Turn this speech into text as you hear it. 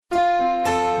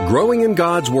growing in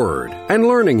God's Word and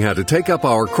learning how to take up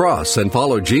our cross and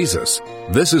follow Jesus.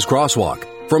 This is Crosswalk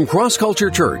from Cross Culture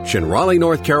Church in Raleigh,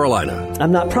 North Carolina.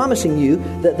 I'm not promising you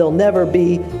that there'll never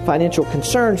be financial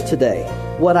concerns today.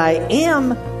 What I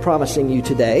am promising you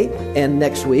today and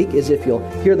next week is if you'll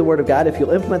hear the Word of God, if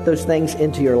you'll implement those things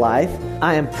into your life,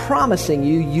 I am promising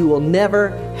you, you will never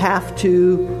have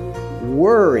to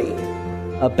worry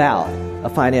about a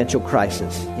financial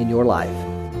crisis in your life.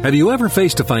 Have you ever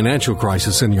faced a financial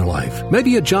crisis in your life?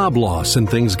 Maybe a job loss and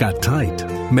things got tight.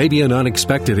 Maybe an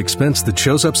unexpected expense that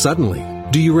shows up suddenly.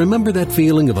 Do you remember that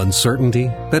feeling of uncertainty?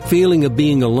 That feeling of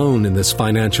being alone in this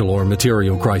financial or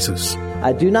material crisis?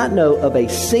 I do not know of a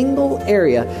single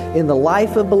area in the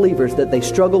life of believers that they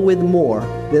struggle with more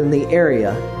than the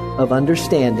area of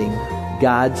understanding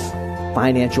God's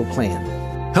financial plan.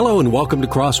 Hello and welcome to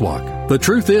Crosswalk. The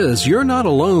truth is, you're not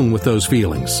alone with those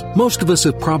feelings. Most of us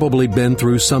have probably been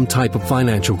through some type of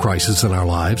financial crisis in our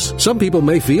lives. Some people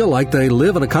may feel like they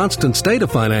live in a constant state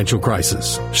of financial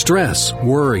crisis. Stress,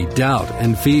 worry, doubt,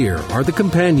 and fear are the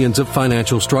companions of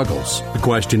financial struggles. The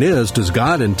question is, does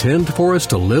God intend for us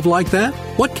to live like that?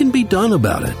 What can be done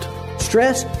about it?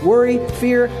 Stress, worry,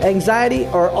 fear, anxiety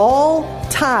are all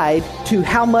tied to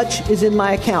how much is in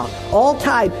my account, all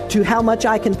tied to how much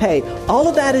I can pay. All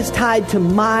of that is tied to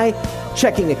my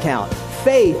checking account.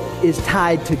 Faith is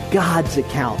tied to God's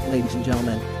account, ladies and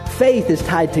gentlemen. Faith is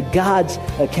tied to God's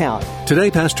account. Today,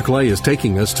 Pastor Clay is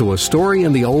taking us to a story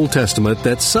in the Old Testament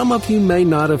that some of you may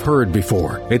not have heard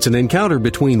before. It's an encounter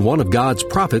between one of God's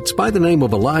prophets by the name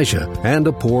of Elijah and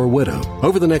a poor widow.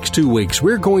 Over the next 2 weeks,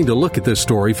 we're going to look at this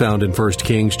story found in 1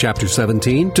 Kings chapter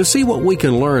 17 to see what we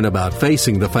can learn about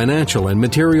facing the financial and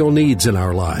material needs in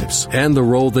our lives and the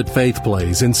role that faith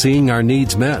plays in seeing our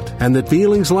needs met, and that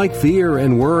feelings like fear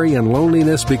and worry and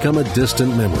loneliness become a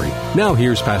distant memory. Now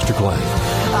here's Pastor Clay.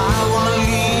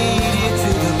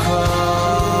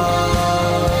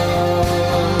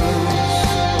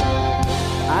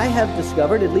 I have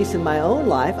discovered, at least in my own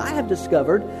life, I have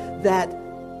discovered that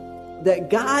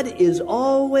God is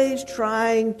always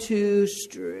trying to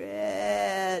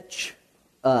stretch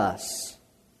us.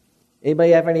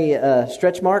 Anybody have any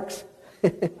stretch marks?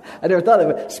 I never thought of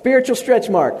it. Spiritual stretch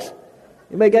marks.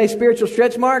 Anybody got any spiritual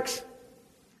stretch marks?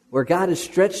 Where God has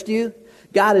stretched you?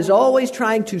 God is always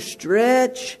trying to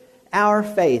stretch our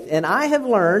faith. And I have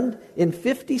learned in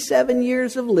 57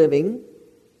 years of living,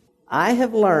 I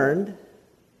have learned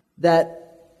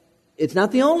that it's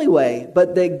not the only way,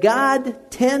 but that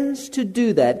God tends to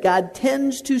do that. God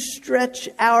tends to stretch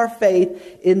our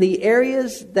faith in the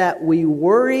areas that we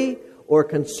worry or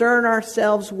concern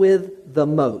ourselves with the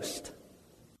most.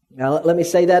 Now, let me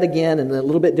say that again in a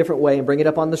little bit different way and bring it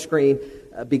up on the screen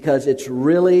because it's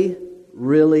really,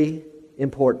 really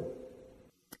important.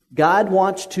 God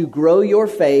wants to grow your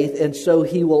faith, and so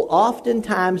He will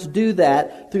oftentimes do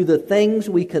that through the things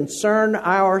we concern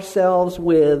ourselves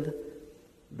with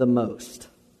the most.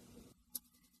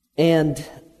 And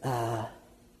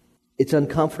it's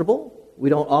uncomfortable. We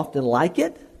don't often like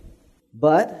it,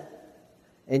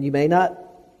 and you may not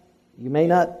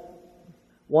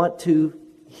want to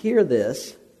hear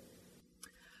this,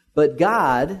 but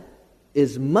God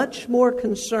is much more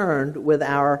concerned with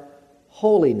our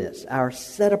holiness, our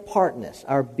set-apartness,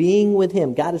 our being with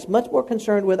Him. God is much more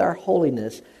concerned with our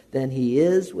holiness than He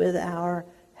is with our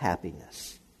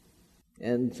happiness.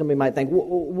 And somebody might think,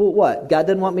 what? God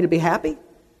doesn't want me to be happy?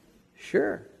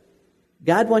 Sure.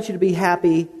 God wants you to be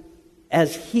happy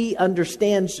as He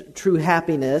understands true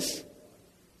happiness,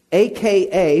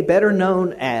 a.k.a. better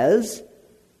known as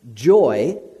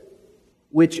joy,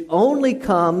 which only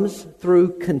comes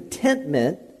through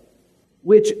contentment,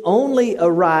 which only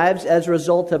arrives as a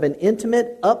result of an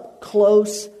intimate,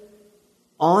 up-close,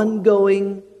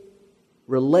 ongoing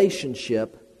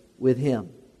relationship with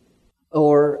Him.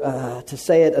 Or to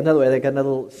say it another way, I got another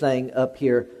little saying up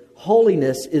here,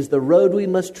 holiness is the road we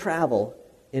must travel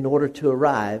in order to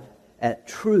arrive at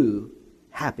true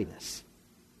happiness.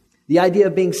 The idea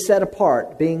of being set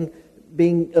apart, being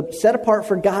set apart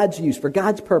for God's use, for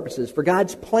God's purposes, for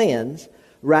God's plans,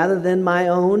 rather than my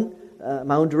own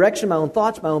direction, my own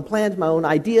thoughts, my own plans, my own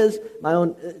ideas, my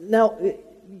own... Now,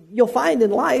 you'll find in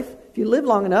life, if you live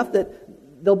long enough,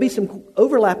 that there'll be some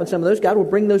overlap in some of those. God will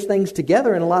bring those things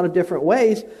together in a lot of different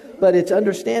ways, but it's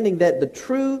understanding that the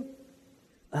true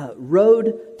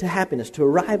road to happiness, to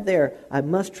arrive there, I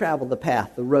must travel the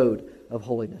path, the road of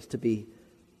holiness, to be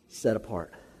set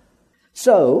apart.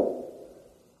 So,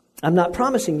 I'm not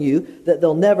promising you that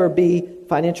there'll never be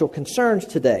financial concerns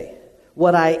today.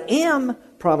 What I am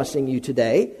promising you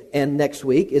today and next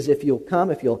week is if you'll come,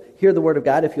 if you'll hear the Word of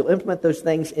God, if you'll implement those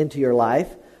things into your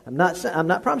life, I'm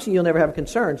not promising you'll never have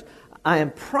concerns. I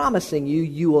am promising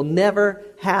you will never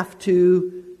have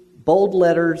to, bold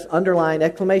letters, underline,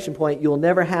 exclamation point, you'll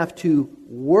never have to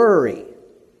worry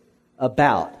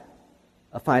about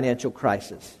a financial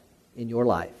crisis in your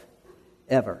life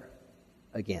ever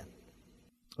again.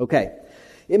 Okay.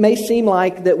 It may seem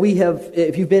like that we have,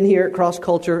 if you've been here at Cross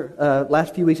Culture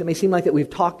last few weeks, it may seem like that we've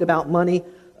talked about money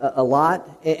a lot,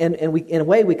 and we, in a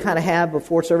way, we kind of have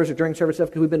before service or during service stuff,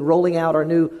 because we've been rolling out our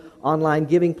new online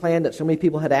giving plan that so many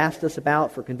people had asked us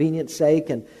about for convenience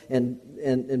sake,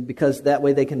 and because that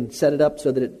way they can set it up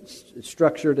so that it's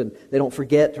structured and they don't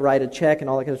forget to write a check and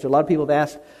all that kind of stuff. So a lot of people have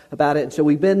asked about it, and so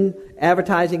we've been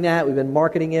advertising that, we've been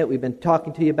marketing it, we've been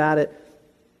talking to you about it,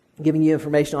 giving you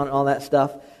information on all that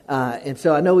stuff. And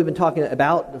so I know we've been talking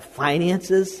about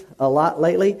finances a lot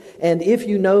lately. And if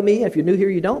you know me, if you're new here,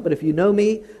 you don't. But if you know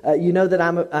me, you know that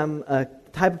I'm a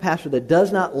type of pastor that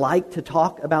does not like to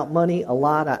talk about money a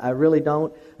lot. I really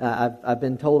don't. I've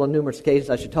been told on numerous occasions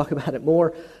I should talk about it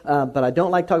more. But I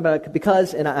don't like talking about it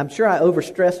because, and I'm sure I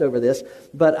overstress over this,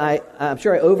 but I'm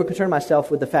sure I overconcern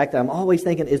myself with the fact that I'm always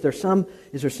thinking, is there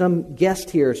some guest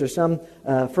here? Is there some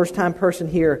first-time person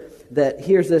here that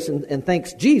hears this and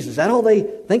thinks, geez, is that all they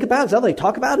think about? Is that all they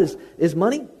talk about is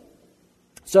money?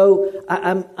 So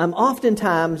I'm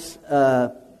oftentimes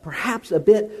perhaps a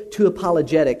bit too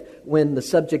apologetic when the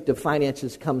subject of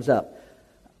finances comes up.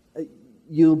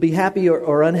 You'll be happy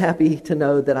or unhappy to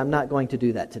know that I'm not going to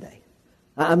do that today.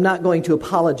 I'm not going to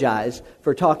apologize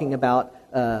for talking about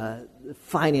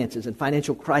finances and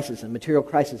financial crisis and material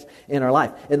crisis in our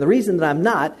life. And the reason that I'm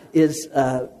not is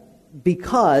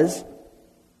because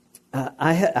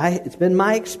it's been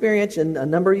my experience in a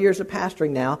number of years of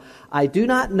pastoring now. I do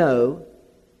not know,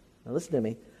 now listen to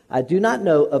me, I do not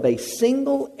know of a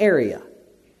single area.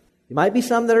 There might be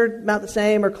some that are about the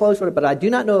same or close, but I do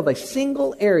not know of a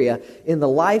single area in the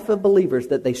life of believers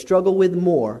that they struggle with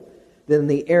more than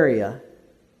the area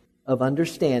of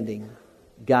understanding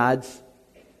God's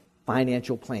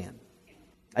financial plan.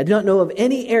 I do not know of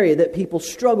any area that people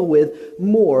struggle with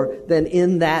more than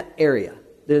in that area,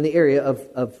 than in the area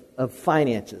of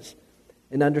finances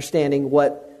and understanding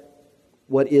what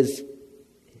is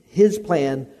His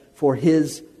plan for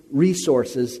His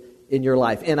resources in your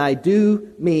life. And I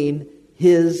do mean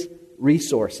His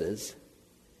resources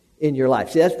in your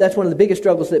life. See, that's one of the biggest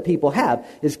struggles that people have,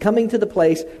 is coming to the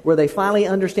place where they finally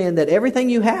understand that everything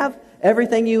you have,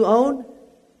 everything you own,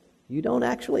 you don't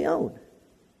actually own.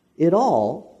 It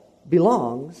all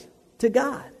belongs to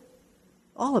God.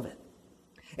 All of it.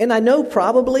 And I know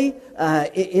probably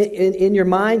in your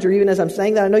minds, or even as I'm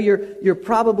saying that, I know you're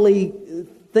probably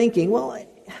thinking, well,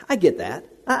 I get that.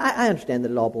 I understand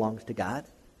that it all belongs to God.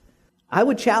 I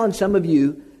would challenge some of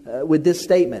you with this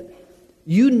statement.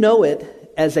 You know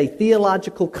it as a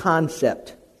theological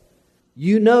concept.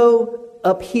 You know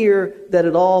up here that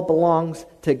it all belongs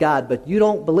to God, but you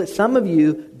don't believe. Some of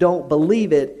you don't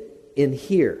believe it in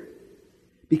here.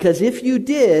 Because if you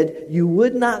did, you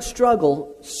would not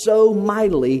struggle so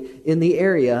mightily in the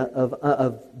area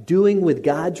of doing with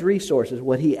God's resources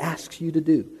what He asks you to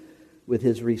do with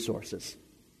His resources.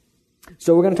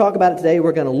 So we're going to talk about it today.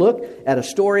 We're going to look at a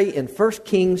story in 1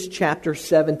 Kings chapter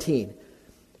 17,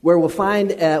 where we'll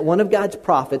find one of God's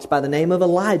prophets by the name of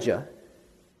Elijah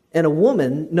and a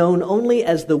woman known only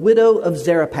as the widow of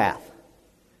Zarephath.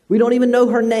 We don't even know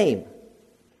her name,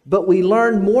 but we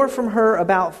learn more from her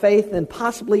about faith than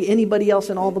possibly anybody else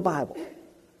in all the Bible.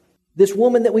 This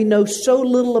woman that we know so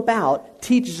little about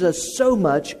teaches us so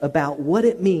much about what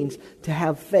it means to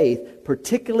have faith,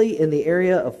 particularly in the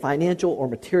area of financial or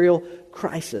material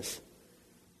crisis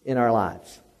in our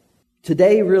lives.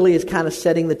 Today really is kind of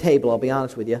setting the table, I'll be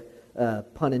honest with you.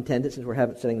 Pun intended, since we're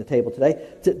setting the table today.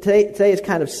 Today is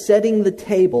kind of setting the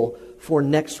table for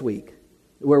next week,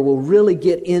 where we'll really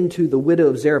get into the widow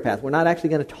of Zarephath. We're not actually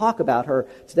going to talk about her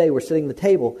today. We're setting the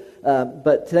table.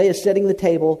 But today is setting the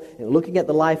table and looking at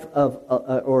the life of,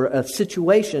 or a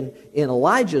situation in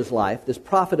Elijah's life, this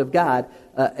prophet of God,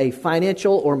 a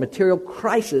financial or material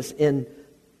crisis in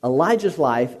Elijah's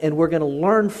life, and we're going to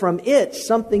learn from it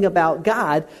something about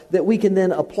God that we can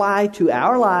then apply to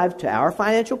our lives, to our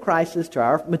financial crisis, to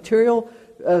our material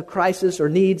crisis or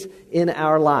needs in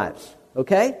our lives.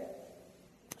 Okay?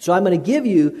 So I'm going to give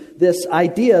you this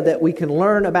idea that we can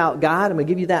learn about God. I'm going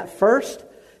to give you that first.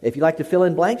 If you'd like to fill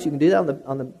in blanks, you can do that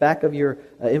on the back of your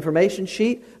information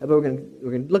sheet. But we're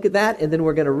going to look at that, and then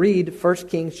we're going to read 1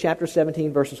 Kings chapter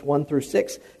 17, verses 1 through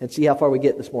 6, and see how far we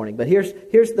get this morning. But here's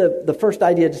the first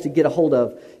idea just to get a hold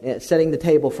of, setting the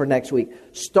table for next week.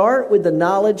 Start with the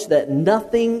knowledge that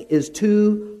nothing is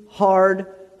too hard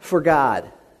for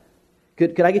God.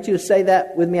 Could I get you to say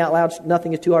that with me out loud?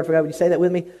 Nothing is too hard for God. Would you say that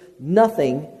with me?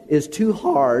 Nothing is too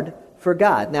hard for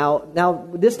God. Now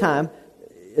this time,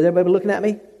 is everybody looking at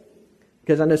me?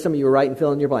 Because I know some of you are writing,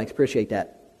 filling in your blanks. Appreciate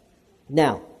that.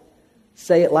 Now,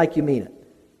 say it like you mean it.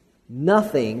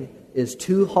 Nothing is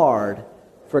too hard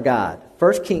for God.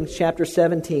 1 Kings chapter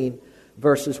 17,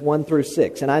 verses 1 through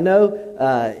 6. And I know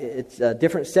it's a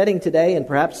different setting today, and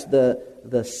perhaps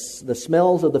the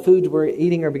smells of the foods we're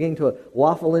eating are beginning to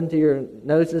waffle into your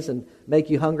noses and make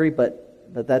you hungry,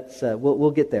 but that's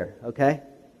we'll get there, okay?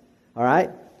 All right?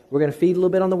 We're going to feed a little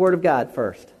bit on the Word of God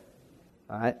first.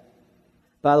 All right?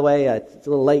 By the way, it's a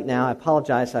little late now. I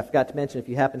apologize. I forgot to mention if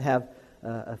you happen to have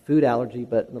a food allergy,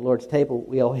 but in the Lord's table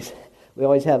we always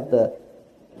have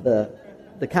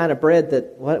the kind of bread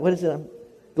that what is it?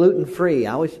 Gluten-free.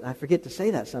 I forget to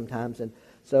say that sometimes, and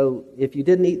so if you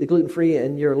didn't eat the gluten-free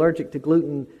and you're allergic to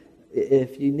gluten,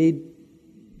 if you need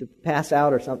to pass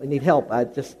out or something, need help,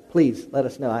 please let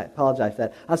us know. I apologize for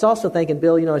that. I was also thinking,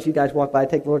 Bill, as you guys walk by,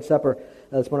 take the Lord's Supper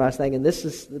this morning, I was thinking this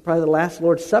is probably the last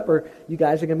Lord's Supper you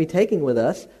guys are going to be taking with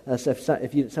us. So if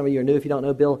some of you are new, if you don't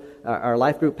know, Bill, our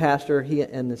life group pastor, he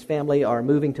and his family are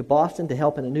moving to Boston to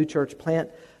help in a new church plant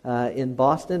in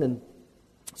Boston, and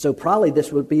so probably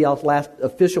this would be our last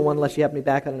official one unless you have me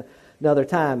back on another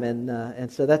time,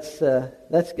 and so that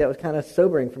was kind of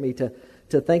sobering for me to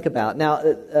think about. Now,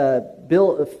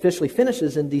 Bill officially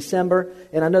finishes in December,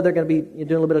 and I know they're going to be doing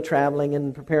a little bit of traveling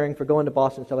and preparing for going to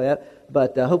Boston and stuff like that,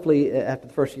 but hopefully after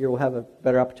the first year we'll have a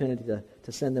better opportunity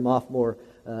to send them off more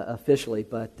officially.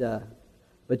 But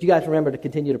you guys remember to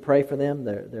continue to pray for them,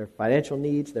 their financial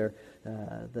needs, the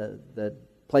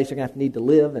place they're going to have to need to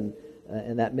live, and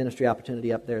that ministry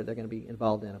opportunity up there they're going to be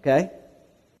involved in, okay?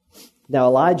 Now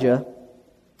Elijah,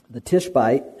 the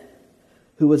Tishbite,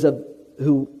 who was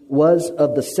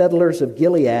of the settlers of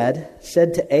Gilead,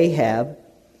 said to Ahab,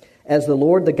 "As the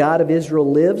Lord, the God of Israel,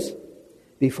 lives,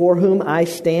 before whom I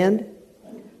stand,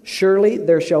 surely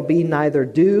there shall be neither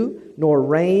dew nor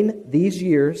rain these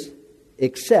years,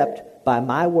 except by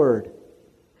my word."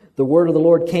 The word of the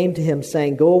Lord came to him,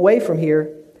 saying, "Go away from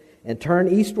here, and turn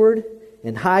eastward,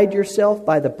 and hide yourself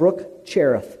by the brook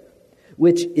Cherith,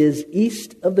 which is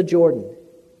east of the Jordan.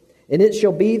 And it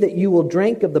shall be that you will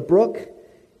drink of the brook,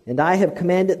 and I have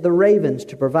commanded the ravens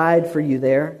to provide for you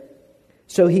there."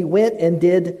 So he went and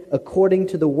did according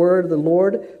to the word of the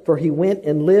Lord, for he went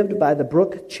and lived by the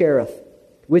brook Cherith,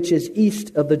 which is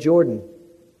east of the Jordan.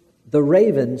 The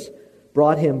ravens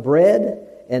brought him bread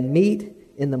and meat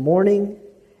in the morning,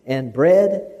 and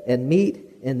bread and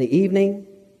meat in the evening,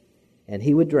 and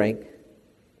he would drink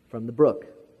from the brook.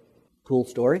 Cool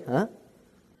story, huh?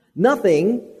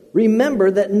 Remember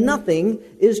that nothing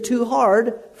is too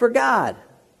hard for God.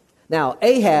 Now,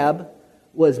 Ahab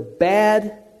was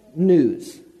bad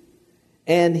news,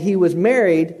 and he was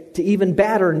married to even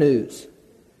badder news.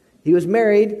 He was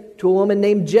married to a woman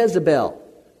named Jezebel.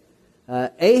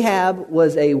 Ahab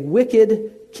was a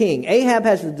wicked king. Ahab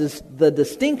has the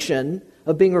distinction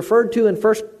of being referred to in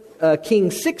 1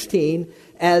 Kings 16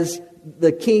 as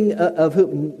the king of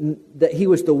whom that he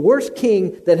was the worst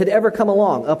king that had ever come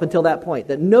along up until that point.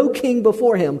 That no king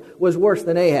before him was worse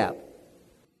than Ahab.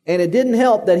 And it didn't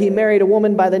help that he married a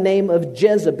woman by the name of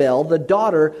Jezebel, the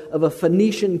daughter of a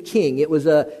Phoenician king. It was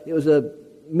a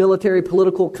military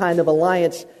political kind of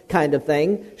alliance kind of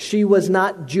thing. She was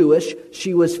not Jewish,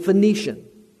 she was Phoenician.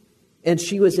 And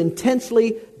she was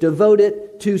intensely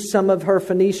devoted to some of her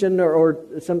Phoenician or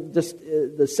some just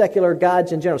the secular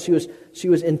gods in general. She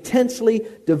was intensely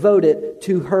devoted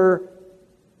to her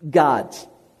gods,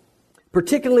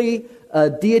 particularly a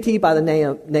deity by the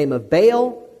name of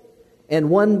Baal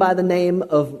and one by the name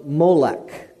of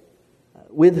Molech,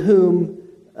 with whom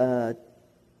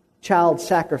child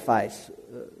sacrifice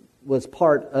was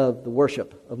part of the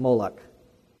worship of Moloch.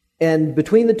 And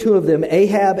between the two of them,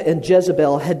 Ahab and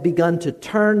Jezebel had begun to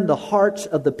turn the hearts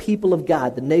of the people of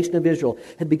God, the nation of Israel,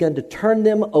 had begun to turn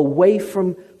them away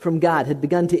from God, had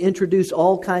begun to introduce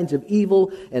all kinds of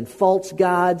evil and false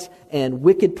gods and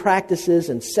wicked practices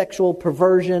and sexual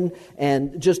perversion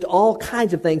and just all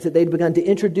kinds of things that they'd begun to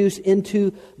introduce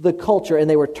into the culture. And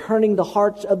they were turning the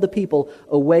hearts of the people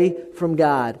away from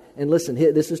God. And listen,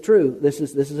 this is true. This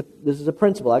is a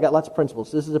principle. I got lots of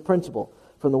principles. This is a principle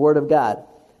from the Word of God.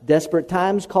 Desperate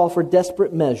times call for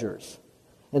desperate measures.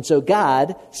 And so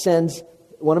God sends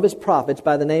one of his prophets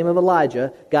by the name of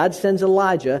Elijah. God sends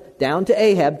Elijah down to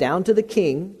Ahab, down to the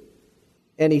king.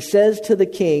 And he says to the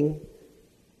king,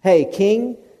 "Hey,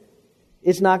 king,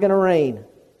 it's not going to rain.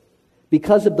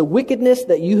 Because of the wickedness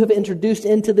that you have introduced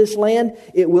into this land,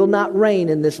 it will not rain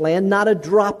in this land. Not a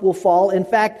drop will fall. In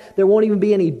fact, there won't even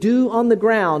be any dew on the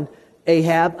ground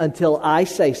Ahab until I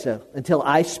say so, until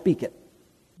I speak it.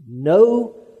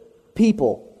 No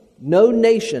people, no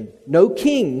nation, no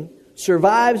king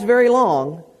survives very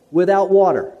long without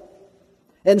water.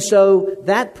 And so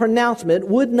that pronouncement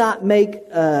would not make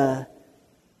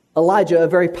Elijah a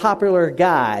very popular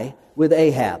guy with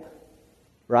Ahab,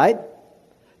 right?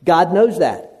 God knows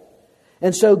that.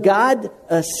 And so God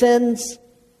sends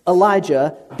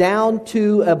Elijah down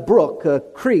to a brook, a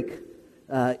creek,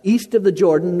 east of the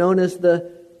Jordan, known as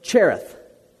the Cherith,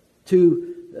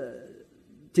 to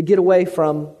get away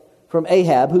from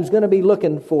Ahab, who's going to be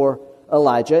looking for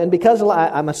Elijah. And because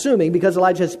I'm assuming because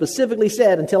Elijah has specifically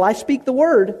said, until I speak the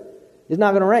word, it's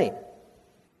not going to rain.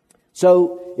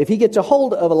 So if he gets a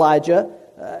hold of Elijah,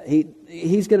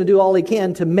 he's going to do all he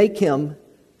can to make him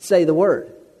say the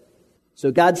word.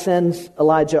 So God sends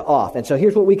Elijah off. And so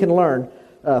here's what we can learn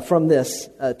from this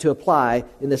to apply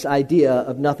in this idea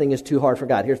of nothing is too hard for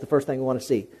God. Here's the first thing we want to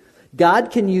see.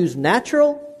 God can use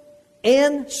natural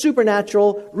and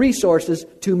supernatural resources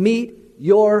to meet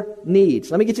your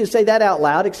needs. Let me get you to say that out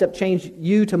loud, except change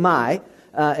you to my,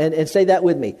 and say that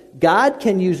with me. God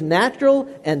can use natural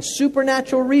and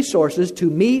supernatural resources to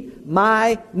meet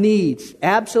my needs.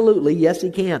 Absolutely, yes, He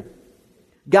can.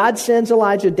 God sends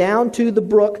Elijah down to the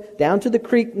brook, down to the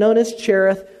creek known as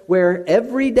Cherith, where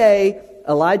every day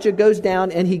Elijah goes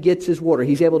down and he gets his water.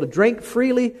 He's able to drink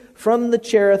freely from the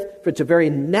Cherith. It's a very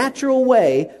natural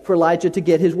way for Elijah to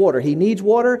get his water. He needs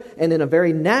water, and in a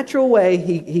very natural way,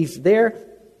 he's there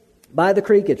by the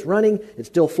creek. It's running, it's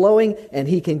still flowing, and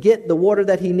he can get the water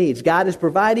that he needs. God is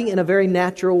providing in a very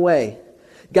natural way.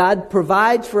 God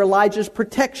provides for Elijah's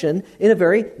protection in a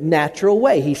very natural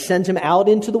way. He sends him out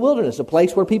into the wilderness, a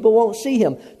place where people won't see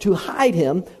him, to hide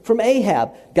him from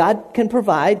Ahab. God can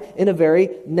provide in a very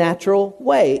natural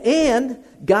way. And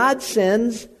God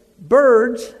sends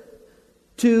birds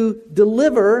to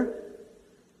deliver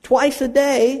twice a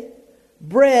day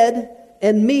bread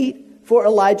and meat for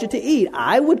Elijah to eat.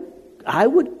 I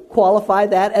would qualify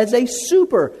that as a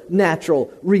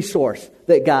supernatural resource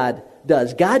that God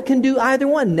does. God can do either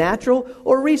one, natural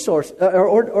or resource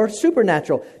or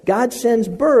supernatural. God sends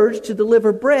birds to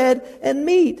deliver bread and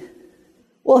meat.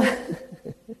 Well,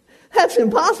 that's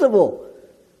impossible.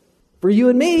 For you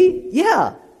and me,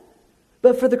 yeah.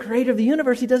 But for the creator of the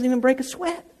universe, He doesn't even break a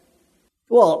sweat.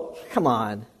 Well, come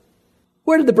on.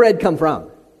 Where did the bread come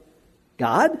from?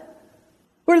 God.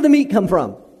 Where did the meat come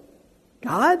from?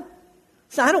 God.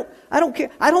 So I don't care.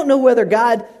 I don't know whether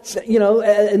God,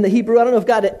 in the Hebrew, I don't know if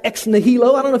God ex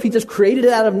nihilo. I don't know if He just created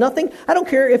it out of nothing. I don't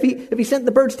care if he sent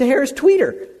the birds to Harris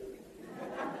Tweeter.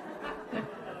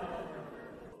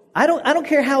 I don't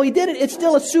care how He did it. It's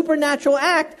still a supernatural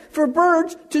act for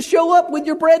birds to show up with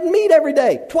your bread and meat every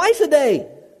day, twice a day.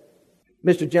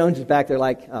 Mr. Jones is back there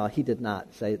like, oh, he did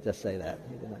not just say that.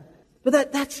 He did not.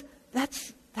 But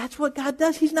that's what God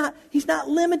does. He's not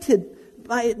limited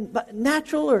by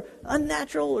natural or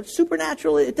unnatural or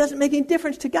supernatural. It doesn't make any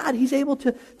difference to God. He's able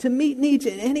to meet needs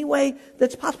in any way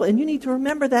that's possible. And you need to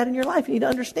remember that in your life. You need to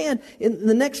understand in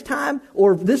the next time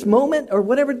or this moment or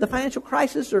whatever the financial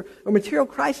crisis or material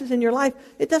crisis in your life,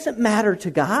 it doesn't matter to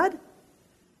God.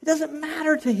 It doesn't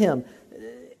matter to Him.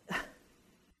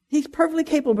 He's perfectly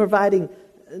capable of providing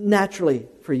naturally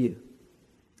for you.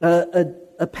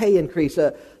 A pay increase,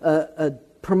 a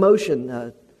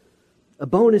promotion, a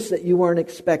bonus that you weren't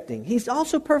expecting. He's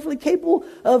also perfectly capable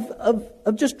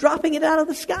of just dropping it out of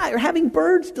the sky or having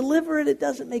birds deliver it. It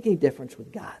doesn't make any difference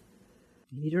with God.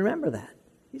 You need to remember that.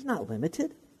 He's not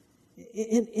limited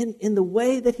in the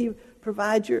way that He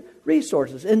provides your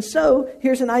resources. And so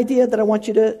here's an idea that I want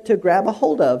you to grab a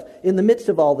hold of in the midst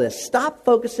of all this. Stop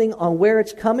focusing on where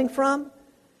it's coming from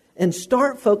and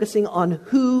start focusing on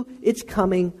who it's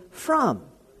coming from.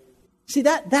 See,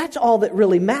 that's all that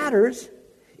really matters.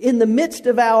 In the midst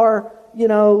of our,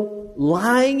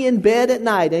 lying in bed at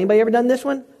night. Anybody ever done this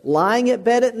one? Lying at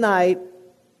bed at night,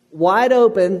 wide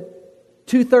open,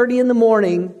 2:30 in the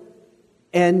morning,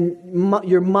 and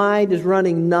your mind is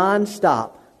running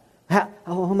nonstop.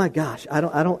 Oh my gosh! I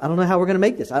don't know how we're going to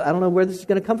make this. I don't know where this is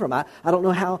going to come from. I don't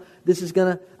know how this is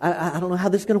going to. I don't know how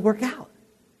this is going to work out.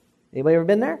 Anybody ever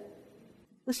been there?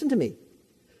 Listen to me.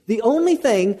 The only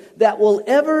thing that will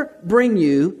ever bring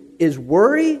you is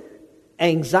worry,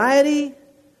 anxiety,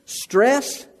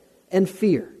 stress, and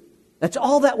fear. That's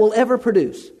all that will ever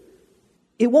produce.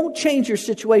 It won't change your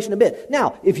situation a bit.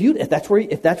 Now, if that's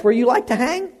where you like to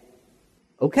hang,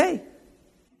 okay.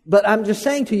 But I'm just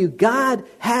saying to you, God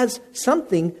has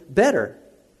something better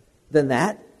than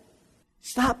that.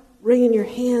 Stop wringing your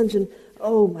hands and,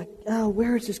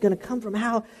 where is this going to come from?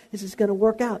 How is this going to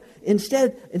work out?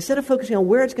 Instead of focusing on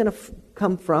where it's going to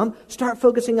come from, start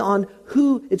focusing on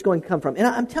who it's going to come from. And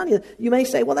I'm telling you, you may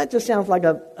say, well, that just sounds like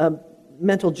a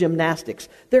mental gymnastics.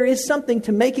 There is something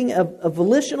to making a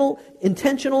volitional,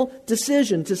 intentional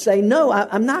decision to say, no,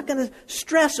 I'm not going to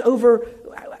stress over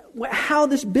how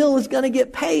this bill is going to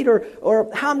get paid or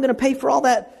how I'm going to pay for all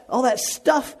that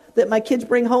stuff that my kids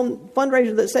bring home,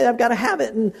 fundraisers that say I've got to have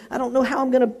it, and I don't know how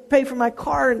I'm going to pay for my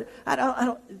car, and I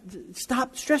don't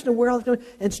stop stressing where it's going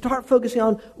and start focusing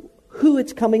on who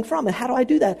it's coming from. And how do I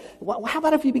do that? Well, how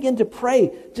about if you begin to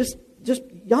pray? Just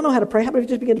y'all know how to pray. How about if you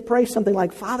just begin to pray something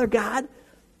like, Father God,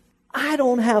 I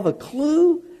don't have a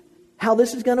clue how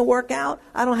this is going to work out.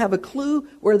 I don't have a clue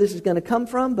where this is going to come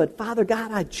from. But Father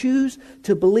God, I choose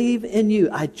to believe in you.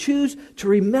 I choose to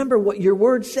remember what your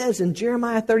word says in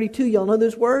Jeremiah 32. Y'all know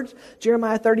those words?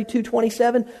 Jeremiah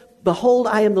 32:27. Behold,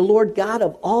 I am the Lord God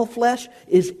of all flesh.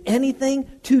 Is anything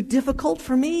too difficult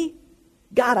for me?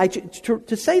 God,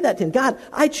 to say that to him. God,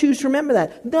 I choose to remember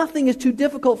that. Nothing is too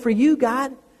difficult for you,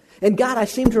 God. And God, I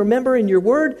seem to remember in your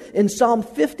word, in Psalm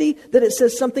 50, that it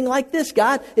says something like this,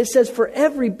 God. It says, for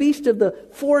every beast of the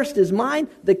forest is mine,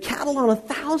 the cattle on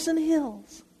 1,000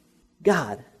 hills.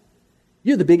 God,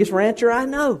 you're the biggest rancher I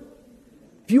know.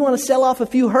 If you want to sell off a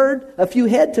few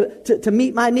head to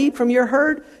meet my need from your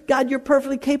herd, God, you're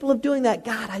perfectly capable of doing that.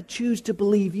 God, I choose to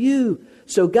believe you.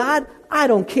 So God, I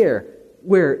don't care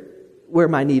where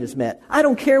my need is met. I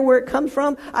don't care where it comes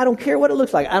from. I don't care what it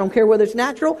looks like. I don't care whether it's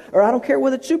natural or I don't care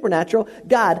whether it's supernatural.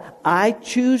 God, I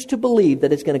choose to believe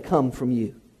that it's going to come from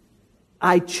you.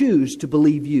 I choose to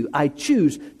believe you. I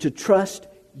choose to trust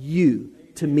you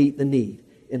to meet the need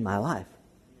in my life.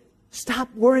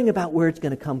 Stop worrying about where it's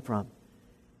going to come from.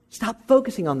 Stop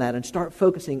focusing on that and start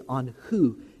focusing on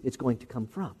who it's going to come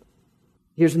from.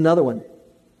 Here's another one.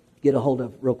 Get a hold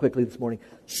of real quickly this morning.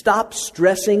 Stop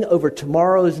stressing over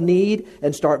tomorrow's need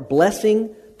and start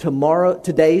blessing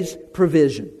today's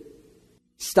provision.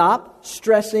 Stop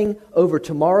stressing over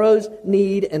tomorrow's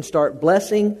need and start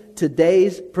blessing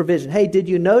today's provision. Hey, did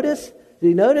you notice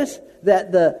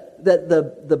that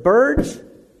the birds,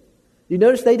 you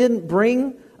notice they didn't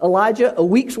bring Elijah a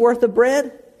week's worth of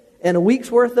bread and a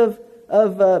week's worth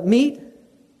of meat?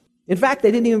 In fact,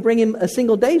 they didn't even bring him a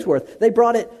single day's worth. They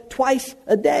brought it twice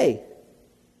a day.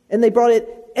 And they brought it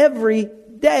every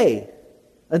day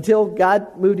until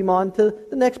God moved him on to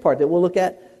the next part that we'll look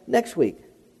at next week.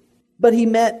 But he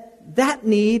met that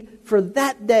need for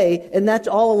that day, and that's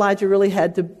all Elijah really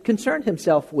had to concern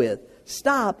himself with.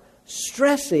 Stop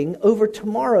stressing over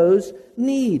tomorrow's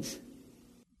needs.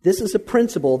 This is a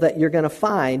principle that you're going to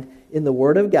find in the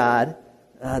Word of God,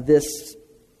 this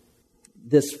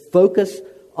focus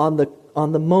on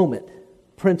the moment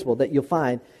principle that you'll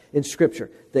find in Scripture,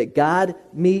 that God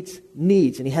meets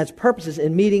needs, and He has purposes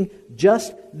in meeting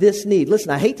just this need.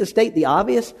 Listen, I hate to state the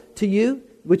obvious to you,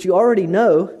 which you already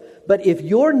know, but if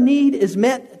your need is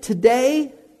met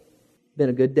today, been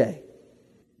a good day.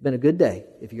 Been a good day.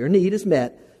 If your need is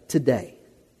met today.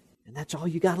 And that's all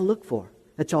you got to look for.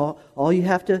 That's all you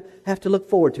have to look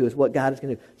forward to is what God is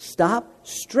going to do. Stop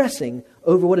stressing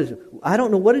over what is. I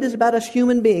don't know what it is about us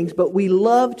human beings, but we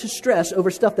love to stress over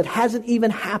stuff that hasn't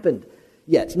even happened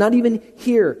yet. It's not even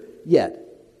here yet.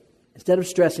 Instead of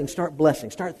stressing, start blessing.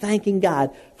 Start thanking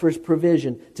God for His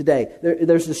provision today.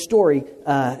 There's a story,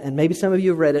 and maybe some of you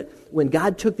have read it, when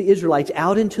God took the Israelites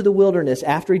out into the wilderness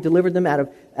after He delivered them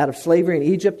out of slavery in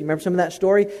Egypt. You remember some of that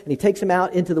story? And He takes them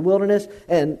out into the wilderness,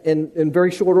 and in very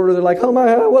short order, they're like, oh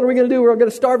my, what are we going to do? We're going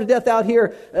to starve to death out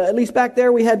here. At least back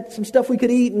there, we had some stuff we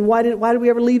could eat, and why did we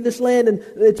ever leave this land? And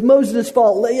it's Moses'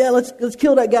 fault. Yeah, let's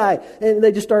kill that guy. And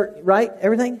they just start, right?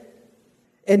 Everything?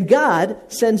 And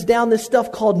God sends down this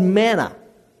stuff called manna.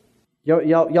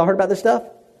 Y'all heard about this stuff?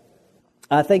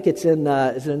 I think it's in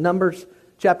Numbers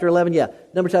chapter 11. Yeah,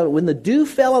 Numbers 11. When the dew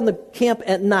fell on the camp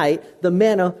at night, the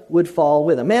manna would fall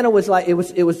with it. Manna was like it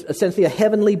was essentially a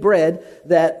heavenly bread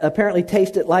that apparently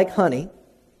tasted like honey.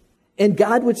 And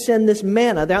God would send this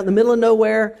manna. They're out in the middle of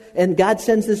nowhere, and God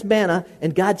sends this manna,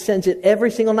 and God sends it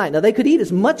every single night. Now they could eat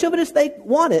as much of it as they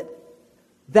wanted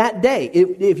that day.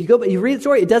 If you read the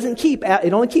story,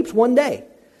 it only keeps one day.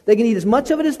 They can eat as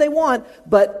much of it as they want,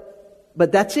 but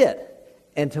that's it.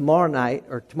 And tomorrow night,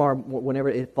 or tomorrow, whenever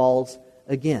it falls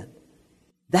again.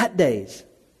 That day's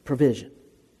provision.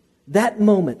 That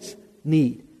moment's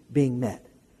need being met.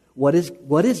 What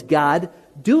is God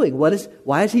doing?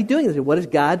 Why is He doing this? What is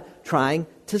God trying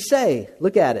to say?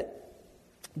 Look at it.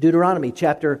 Deuteronomy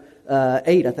chapter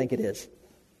 8, I think it is.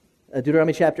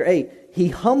 Deuteronomy chapter 8. He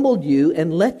humbled you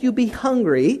and let you be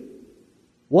hungry.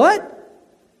 What?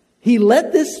 He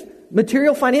let this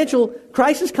material financial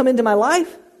crisis come into my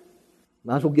life,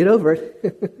 might as well get over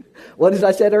it. What as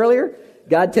I said earlier,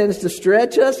 God tends to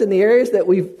stretch us in the areas that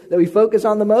we focus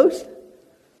on the most.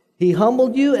 He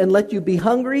humbled you and let you be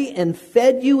hungry and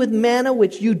fed you with manna,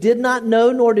 which you did not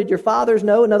know, nor did your fathers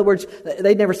know. In other words,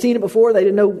 they'd never seen it before. They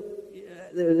didn't know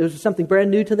there was something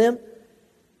brand new to them.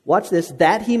 Watch this,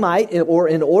 that he might, or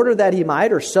in order that he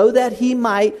might, or so that he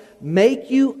might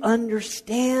make you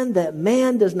understand that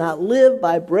man does not live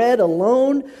by bread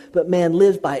alone, but man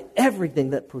lives by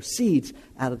everything that proceeds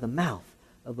out of the mouth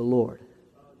of the Lord.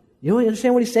 You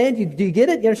understand what he's saying? Do you get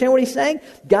it? You understand what he's saying?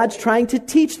 God's trying to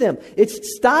teach them.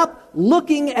 It's stop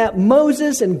looking at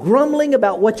Moses and grumbling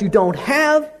about what you don't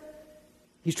have.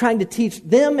 He's trying to teach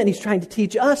them, and he's trying to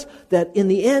teach us that in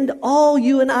the end, all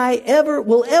you and I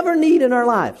will ever need in our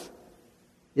lives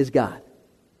is God.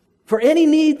 For any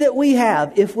need that we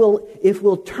have, if we'll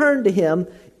turn to him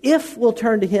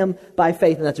by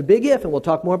faith, and that's a big if, and we'll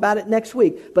talk more about it next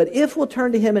week, but if we'll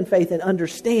turn to him in faith and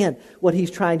understand what he's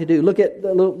trying to do. Look at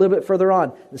a little bit further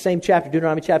on, the same chapter,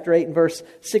 Deuteronomy chapter 8 and verse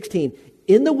 16.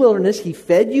 In the wilderness he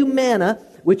fed you manna,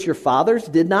 which your fathers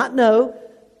did not know.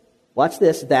 Watch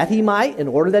this, that he might, in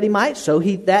order that he might,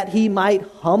 that he might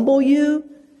humble you,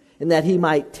 and that he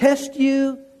might test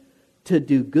you to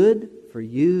do good for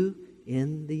you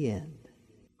in the end.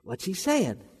 What's he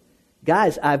saying?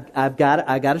 Guys, I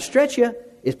got to stretch you.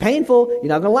 It's painful. You're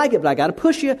not going to like it, but I got to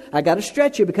push you. I got to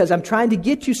stretch you because I'm trying to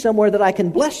get you somewhere that I can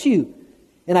bless you.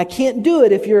 And I can't do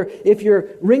it if you're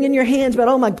wringing your hands about,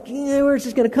 oh my, where's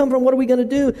this going to come from? What are we going to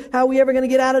do? How are we ever going to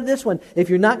get out of this one? If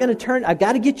you're not going to turn, I've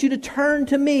got to get you to turn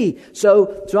to me.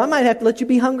 So I might have to let you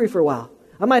be hungry for a while.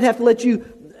 I might have to let you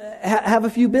have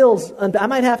a few bills. I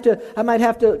might have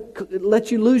to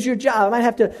let you lose your job.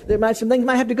 Some things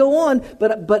might have to go on,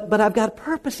 but I've got a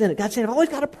purpose in it. God's saying, I've always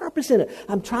got a purpose in it.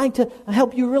 I'm trying to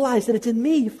help you realize that it's in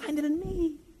me. You find it in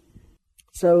me.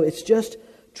 So it's just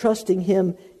trusting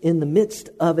him in the midst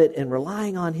of it and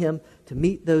relying on him to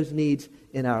meet those needs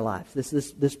in our lives.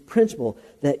 This principle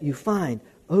that you find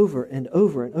over and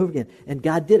over and over again. And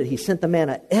God did it. He sent the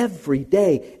manna every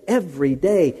day,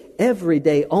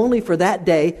 only for that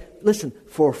day. Listen,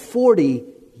 for 40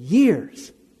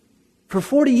 years. For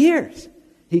 40 years,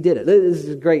 he did it. This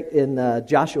is great in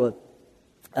Joshua.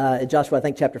 I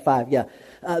think chapter 5. Yeah.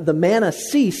 The manna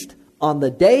ceased on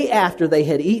the day after they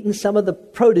had eaten some of the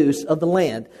produce of the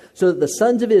land, so that the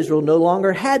sons of Israel no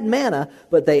longer had manna,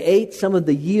 but they ate some of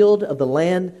the yield of the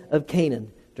land of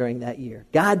Canaan during that year.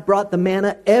 God brought the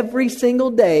manna every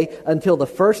single day until the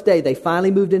first day they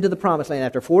finally moved into the promised land.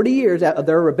 After 40 years of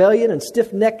their rebellion and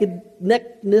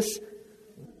stiff-neckedness,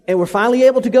 and were finally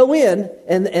able to go in,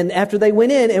 and after they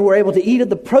went in and were able to eat of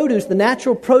the produce, the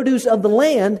natural produce of the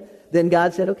land, then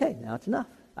God said, okay, now it's enough.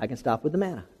 I can stop with the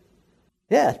manna.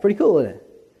 Yeah, it's pretty cool, isn't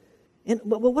it?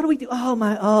 But what do we do?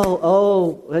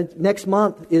 Next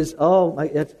month is,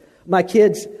 my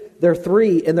kids, they're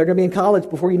 3 and they're going to be in college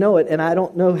before you know it. And I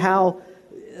don't know how,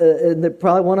 and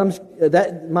probably one of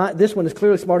them's, this one is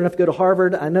clearly smart enough to go to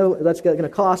Harvard. I know that's going to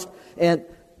cost. And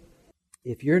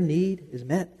if your need is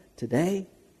met today,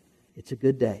 it's a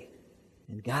good day.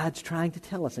 And God's trying to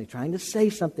tell us, He's trying to say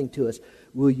something to us.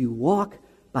 Will you walk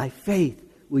by faith?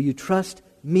 Will you trust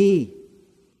me?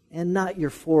 And not your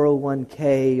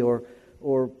 401k or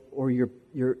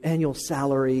your annual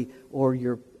salary or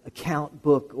your account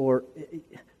book, or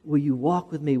will you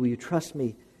walk with me? Will you trust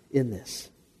me in this?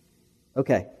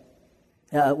 Okay.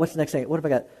 What's the next thing? What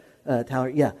have I got, Tyler?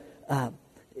 Yeah.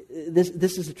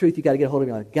 This is the truth you got to get a hold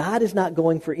of. God is not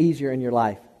going for easier in your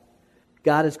life.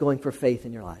 God is going for faith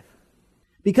in your life.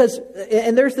 Because,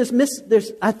 and there's this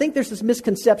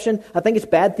misconception. I think it's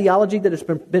bad theology that has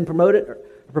been promoted or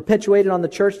perpetuated on the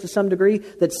church to some degree,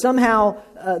 that somehow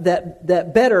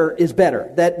that better is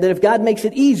better. That if God makes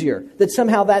it easier, that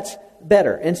somehow that's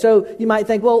better. And so you might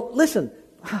think, well, listen,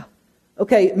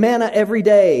 okay, manna every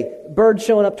day, birds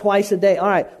showing up twice a day. All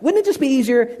right, wouldn't it just be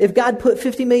easier if God put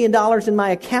 $50 million in my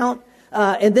account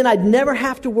and then I'd never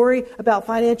have to worry about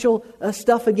financial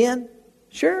stuff again?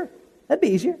 Sure, that'd be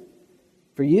easier.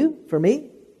 For you, for me.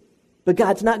 But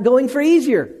God's not going for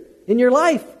easier in your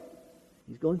life.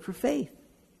 He's going for faith.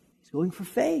 He's going for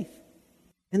faith.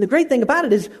 And the great thing about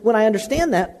it is when I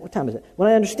understand that, what time is it? When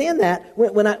I understand that,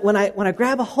 when I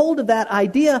grab a hold of that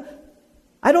idea,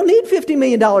 I don't need $50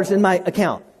 million in my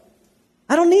account.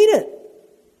 I don't need it.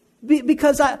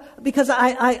 Because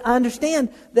I understand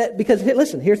that, because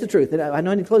listen, here's the truth. I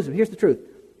know I need to close it, but here's the truth.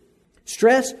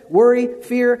 Stress, worry,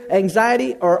 fear,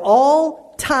 anxiety are all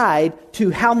tied to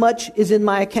how much is in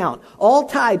my account. All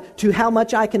tied to how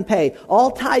much I can pay. All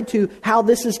tied to how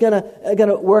this is going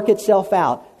to work itself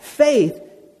out. Faith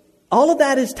All of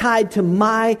that is tied to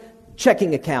my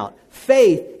checking account.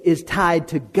 Faith is tied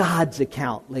to God's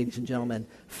account, ladies and gentlemen.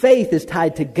 Faith is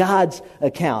tied to God's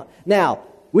account. Now,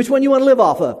 which one you want to live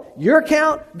off of? Your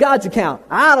account, God's account?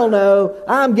 I don't know.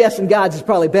 I'm guessing God's is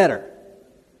probably better.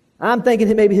 I'm thinking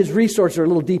that maybe his resources are a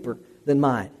little deeper than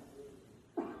mine.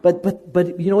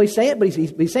 But you know what he's saying? But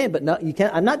he's saying, but no, you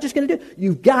can't. I'm not just going to do it.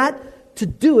 You've got to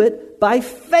do it by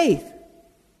faith.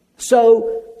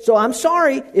 So I'm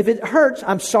sorry if it hurts.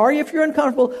 I'm sorry if you're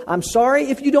uncomfortable. I'm sorry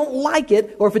if you don't like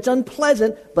it or if it's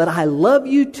unpleasant. But I love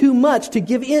you too much to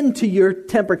give in to your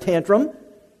temper tantrum,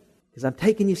 because I'm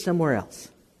taking you somewhere else.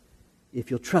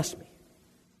 If you'll trust me,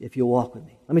 if you'll walk with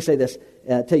me. Let me say this,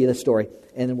 tell you this story,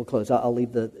 and then we'll close. I'll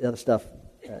leave the other stuff.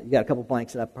 You got a couple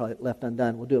blanks that I've probably left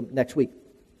undone. We'll do them next week.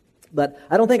 But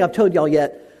I don't think I've told y'all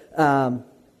yet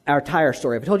our tire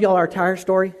story. Have I told y'all our tire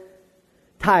story?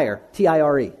 Tire,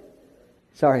 T-I-R-E.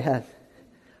 Sorry,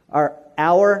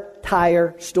 our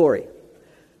tire story.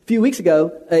 A few weeks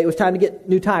ago, it was time to get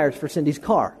new tires for Cindy's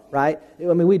car, right?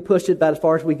 I mean, we'd pushed it about as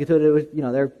far as we could. It was,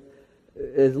 they're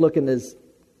looking as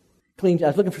clean. I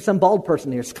was looking for some bald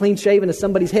person here, as clean shaven as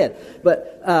somebody's head.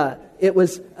 But it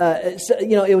was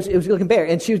looking bare.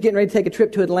 And she was getting ready to take a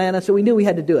trip to Atlanta, so we knew we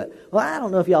had to do it. Well, I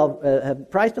don't know if y'all have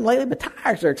priced them lately, but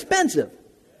tires are expensive.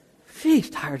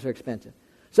 Jeez, tires are expensive.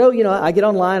 So, I get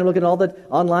online, I'm looking at all the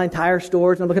online tire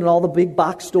stores, and I'm looking at all the big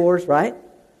box stores, right?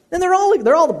 And they're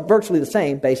all virtually the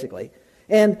same, basically.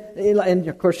 And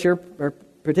of course, her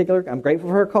particular, I'm grateful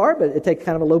for her car, but it takes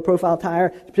kind of a low-profile tire,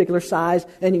 particular size,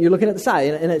 and you're looking at the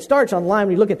size. And it starts online,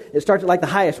 when you look at it, starts at like the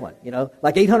highest one,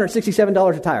 like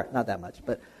 $867 a tire. Not that much,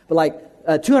 but like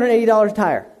 $280 a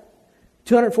tire,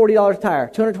 $240 a tire,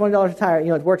 $220 a tire.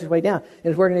 It works its way down,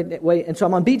 and it's working its way. And so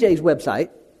I'm on BJ's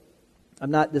website.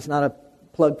 This is not a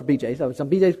plug for BJ's. I was on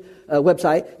BJ's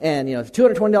website, and it's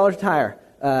 $220 a tire,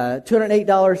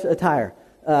 $208 a tire,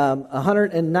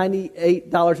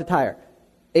 $198 a tire,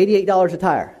 $88 a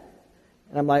tire,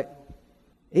 and I'm like,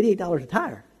 $88 a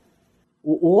tire?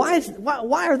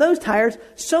 Why are those tires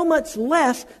so much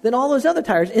less than all those other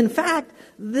tires? In fact,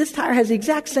 this tire has the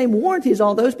exact same warranty as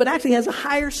all those, but actually has a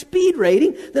higher speed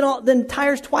rating than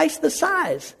tires twice the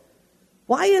size.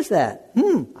 Why is that?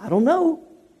 I don't know.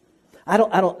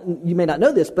 You may not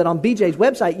know this, but on BJ's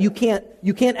website, you can't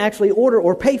actually order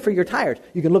or pay for your tires.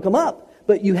 You can look them up,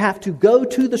 but you have to go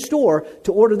to the store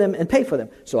to order them and pay for them.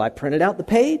 So I printed out the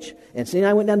page, and Cindy and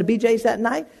I went down to BJ's that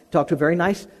night, talked to a very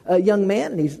nice young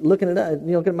man, and he's looking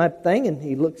at my thing, and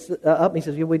he looks up and he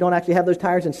says, we don't actually have those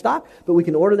tires in stock, but we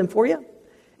can order them for you.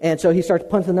 And so he starts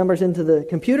punching the numbers into the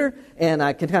computer, and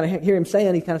I can kind of hear him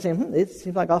saying, it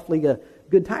seems like awfully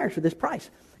good tires for this price.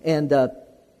 And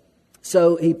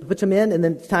so he puts them in, and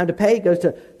then it's time to pay. He goes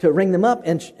to ring them up,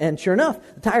 and sure enough,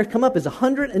 the tires come up as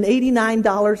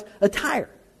 $189 a tire.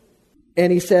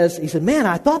 And he said, man,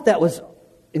 I thought that was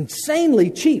insanely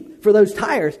cheap for those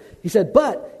tires. He said,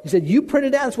 you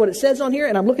printed out, that's what it says on here,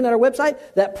 and I'm looking at our website,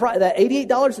 that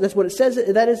 $88, that's what it says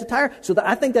that is a tire. So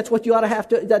I think that's what you ought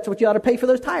to pay for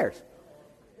those tires.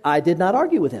 I did not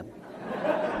argue with him.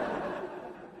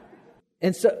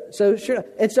 And so sure.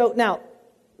 And so now,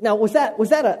 was that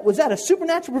a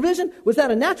supernatural provision? Was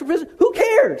that a natural provision? Who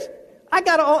cares? I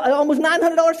got an almost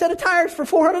 $900 set of tires for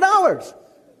 $400.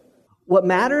 What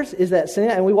matters is that,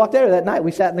 and we walked out of that night,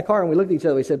 we sat in the car and we looked at each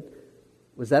other, we said,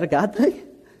 was that a God thing?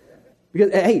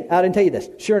 Because, hey, I didn't tell you this.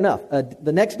 Sure enough,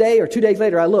 the next day or 2 days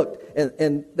later, I looked,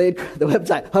 and the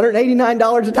website,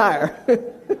 $189 a tire.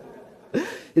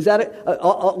 Is that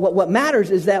what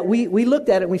matters is that we looked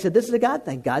at it and we said, this is a God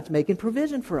thing. God's making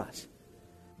provision for us.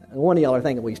 And one of y'all are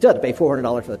thinking, well, you still have to pay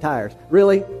 $400 for the tires.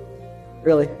 Really?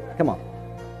 Really? Come on.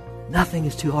 Nothing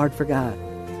is too hard for God.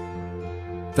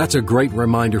 That's a great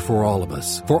reminder for all of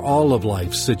us, for all of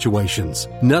life's situations.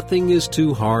 Nothing is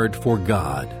too hard for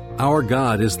God. Our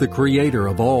God is the creator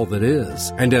of all that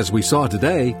is. And as we saw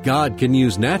today, God can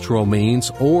use natural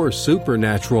means or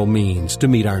supernatural means to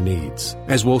meet our needs.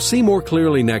 As we'll see more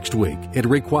clearly next week, it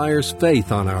requires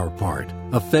faith on our part,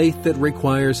 a faith that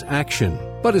requires action.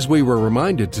 But as we were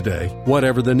reminded today,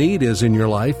 whatever the need is in your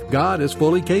life, God is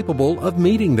fully capable of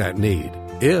meeting that need,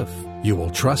 if you will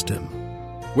trust Him.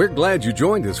 We're glad you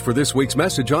joined us for this week's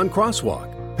message on Crosswalk.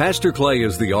 Pastor Clay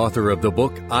is the author of the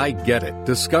book, I Get It,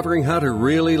 Discovering How to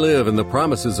Really Live in the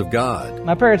Promises of God.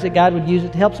 My prayer is that God would use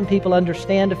it to help some people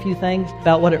understand a few things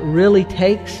about what it really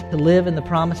takes to live in the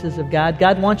promises of God.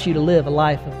 God wants you to live a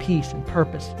life of peace and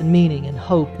purpose and meaning and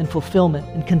hope and fulfillment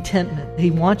and contentment.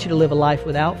 He wants you to live a life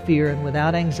without fear and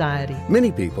without anxiety.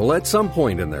 Many people at some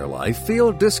point in their life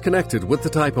feel disconnected with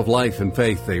the type of life and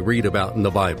faith they read about in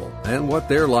the Bible and what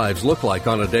their lives look like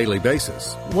on a daily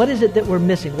basis. What is it that we're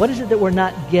missing? What is it that we're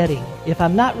not getting? If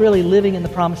I'm not really living in the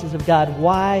promises of God,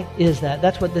 why is that?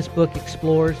 That's what this book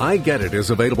explores. I Get It is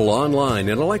available online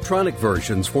in electronic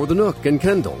versions for the Nook and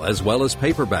Kindle, as well as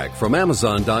paperback from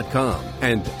Amazon.com.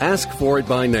 And ask for it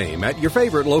by name at your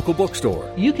favorite local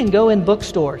bookstore. You can go in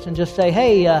bookstores and just say,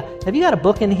 hey, have you got a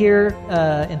book in here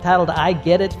entitled I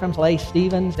Get It from Clay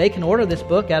Stevens? They can order this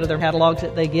book out of their catalogs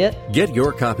that they get. Get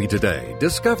your copy today.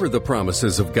 Discover the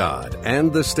promises of God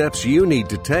and the steps you need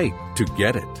to take to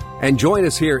get it. And join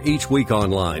us here each week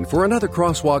online for another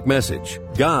Crosswalk message.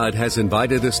 God has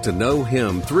invited us to know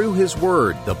Him through His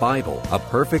Word, the Bible, a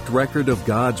perfect record of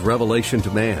God's revelation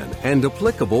to man and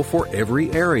applicable for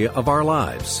every area of our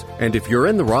lives. And if you're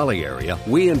in the Raleigh area,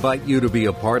 we invite you to be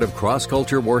a part of Cross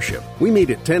Culture Worship. We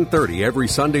meet at 10:30 every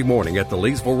Sunday morning at the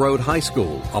Leesville Road High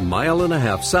School, a mile and a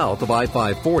half south of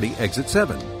I-540 Exit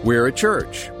 7. We're a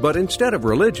church, but instead of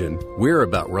religion, we're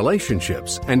about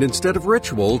relationships, and instead of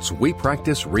rituals, we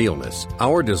practice realness.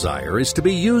 Our desire is to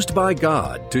be used by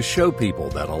God to show people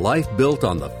that a life built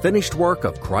on the finished work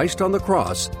of Christ on the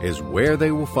cross is where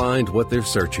they will find what they're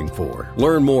searching for.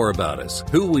 Learn more about us,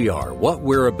 who we are, what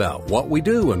we're about, what we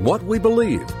do, and what we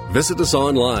believe. Visit us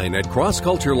online at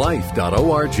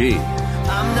crossculturelife.org.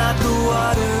 I'm not the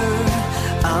water,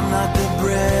 I'm not the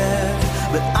bread,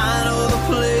 but I know the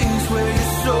place where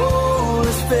your soul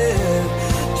is fed.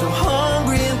 So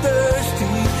hungry and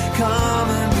thirsty, come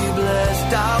and be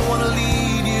blessed. I want to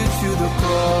lead you to the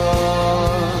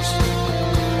cross.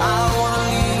 I want to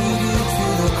lead you to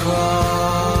the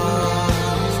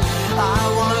cross. I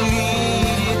want to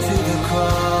lead you to the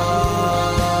cross.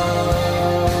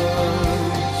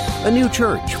 A new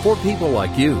church for people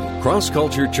like you. Cross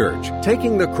Culture Church,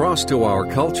 taking the cross to our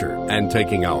culture and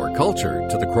taking our culture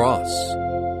to the cross.